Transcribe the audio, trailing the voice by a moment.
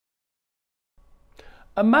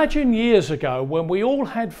Imagine years ago when we all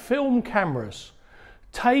had film cameras,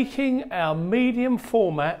 taking our medium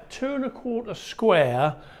format 2¼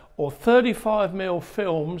 square or 35mm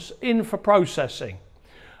films in for processing.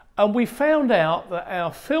 And we found out that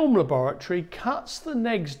our film laboratory cuts the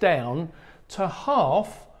negs down to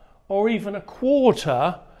half or even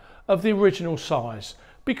 1/4 of the original size,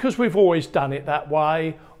 because we've always done it that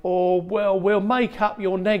way, or well, we'll make up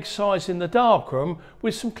your neg size in the darkroom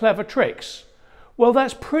with some clever tricks. Well,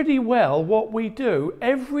 that's pretty well what we do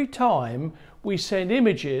every time we send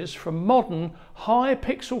images from modern high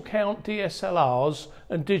pixel count DSLRs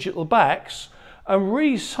and digital backs and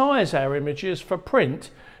resize our images for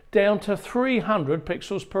print down to 300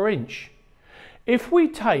 pixels per inch. If we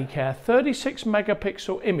take our 36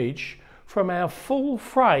 megapixel image from our full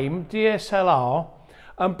frame DSLR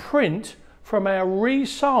and print from our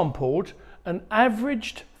resampled and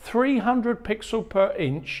averaged 300 pixel per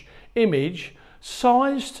inch image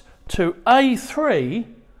sized to A3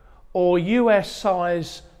 or US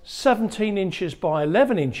size 17 inches by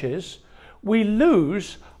 11 inches, we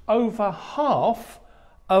lose over half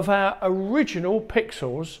of our original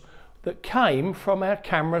pixels that came from our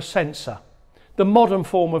camera sensor, the modern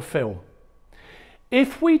form of film.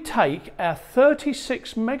 If we take our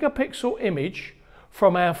 36 megapixel image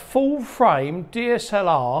from our full frame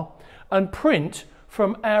DSLR and print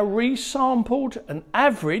from our resampled and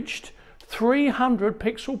averaged 300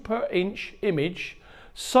 pixel per inch image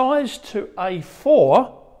sized to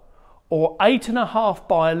A4 or 8.5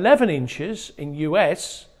 by 11 inches in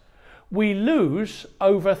US, we lose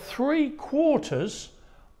over 3/4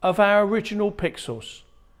 of our original pixels.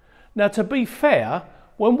 Now, to be fair,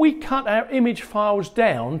 when we cut our image files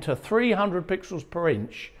down to 300 pixels per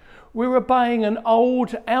inch, we're obeying an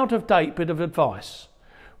old, out-of-date bit of advice,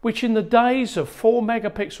 which in the days of 4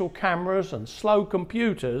 megapixel cameras and slow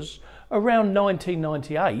computers around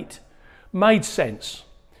 1998 made sense.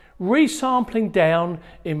 Resampling down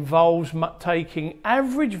involves taking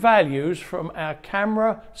average values from our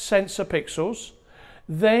camera sensor pixels,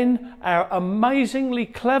 then our amazingly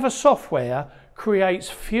clever software creates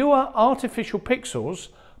fewer artificial pixels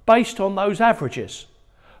based on those averages.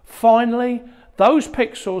 Finally, those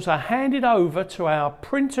pixels are handed over to our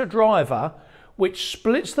printer driver, which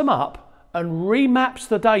splits them up and remaps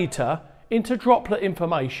the data into droplet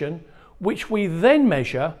information, which we then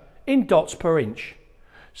measure in dots per inch.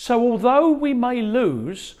 So although we may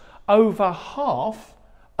lose over half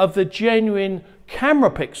of the genuine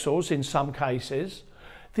camera pixels in some cases,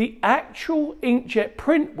 the actual inkjet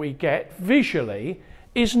print we get visually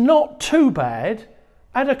is not too bad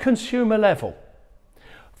at a consumer level.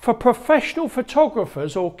 For professional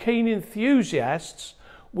photographers or keen enthusiasts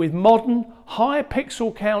with modern high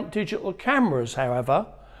pixel count digital cameras, however,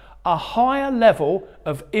 a higher level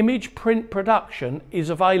of image print production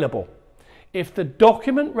is available if the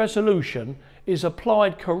document resolution is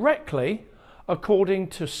applied correctly according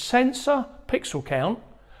to sensor pixel count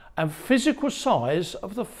and physical size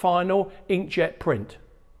of the final inkjet print.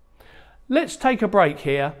 Let's take a break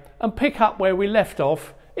here and pick up where we left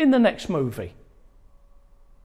off in the next movie.